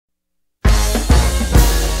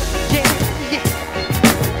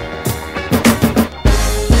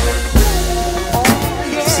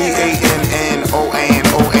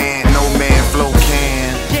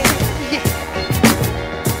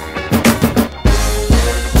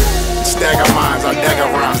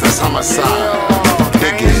dagger rhymes, that's homicide.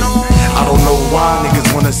 Dig it. I don't know why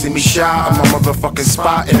niggas wanna see me shy on my motherfucking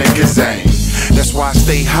spot in the gazang. That's why I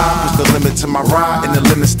stay high, push the limit to my ride and the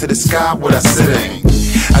limits to the sky where I sit in.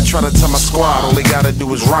 I try to tell my squad all they gotta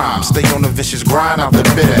do is rhyme, stay on the vicious grind out the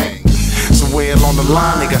bidding. Somewhere along the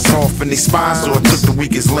line they got soft in their spines, so I took the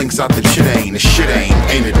weakest links out the shit ain't. The shit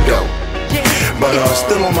ain't it though? But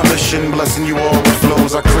still on my mission, blessing you all with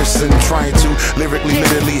flows I christen, trying to lyrically,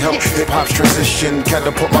 literally help hip-hop's transition,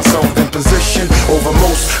 catapult myself in position over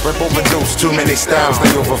most, rap overdose, too many styles, they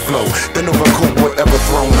overflow, then overcoat whatever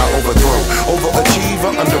throne I overthrow,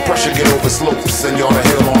 overachiever, under pressure, get over slopes, and y'all the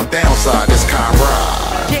hill on downside, this kind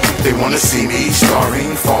ride, they wanna see me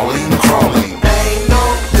starring, falling, crawling, ain't no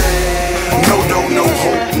day, no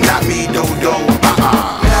hope, not me, do-do,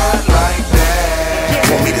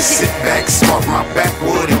 want me to sit back, spark my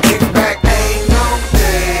backwood and kick back? Ain't no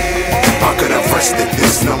day. I could have rested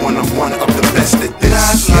this, knowing I'm one of the best at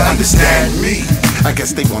this. You understand me? I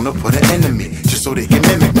guess they wanna put an enemy, just so they can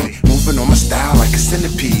mimic me. Moving on my style like a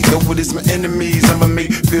centipede. Though it is my enemies, I'ma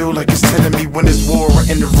make feel like it's telling me when it's war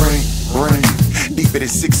in the ring. Deeper than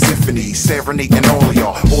 6 symphonies, serenading all of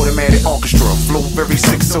y'all. Automatic orchestra, flow very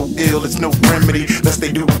sick, so ill, it's no remedy. Lest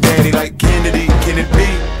they do daddy like Kennedy, can it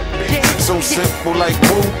be? So simple like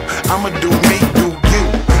woo, I'ma do me, do you.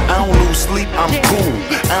 I don't lose sleep, I'm cool.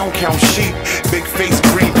 I don't count sheep, big face,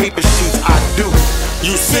 green paper sheets, I do.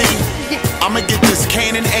 You see, I'ma get this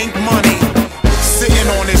Cannon ink money, sitting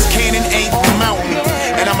on this Cannon ink mountain,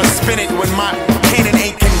 and I'ma spin it with my Cannon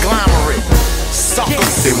ink conglomerate.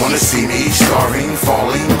 Suckers, they wanna see me starring,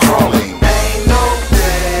 falling, crawling. Ain't no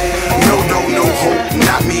day, no hope,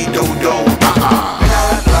 not me, do-do,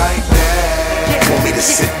 not like that. Want me to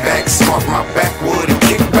sit back, spark my backwood and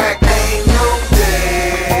kick back? Ain't no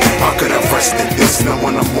day. I could have rested this,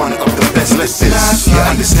 knowing I'm one of the best. Listen, you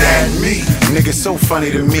understand me? Niggas so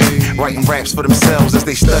funny to me, writing raps for themselves as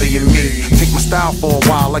they studying me. Take my style for a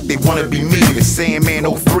while like they wanna be me. The Sandman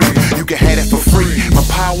 03, you can have it for free. My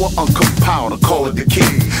power, uncooked powder, call it the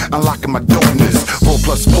key. Unlocking my dopeness, roll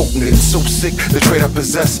plus potent. So sick, the trait I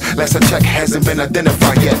possess. Last I checked, hasn't been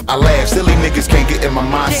identified yet. I laugh, silly niggas can't get in my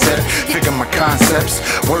mindset. Figure my concepts,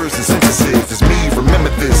 words and sentences. It's me, remember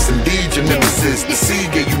this, indeed your nemesis. The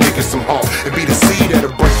seed gave you niggas some heart. It be the seed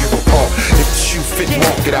that'll break you apart. If the shoe fit,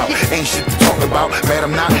 walk it out. Ain't shit to talk about, bad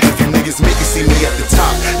I'm not. If you niggas make it see me at the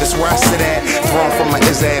top, that's where I sit at. Throne for my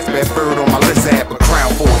his ass, bad bird on my list app, a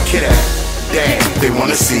crown for a kid at. Dad, they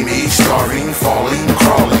wanna see me starring, falling,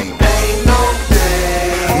 crawling.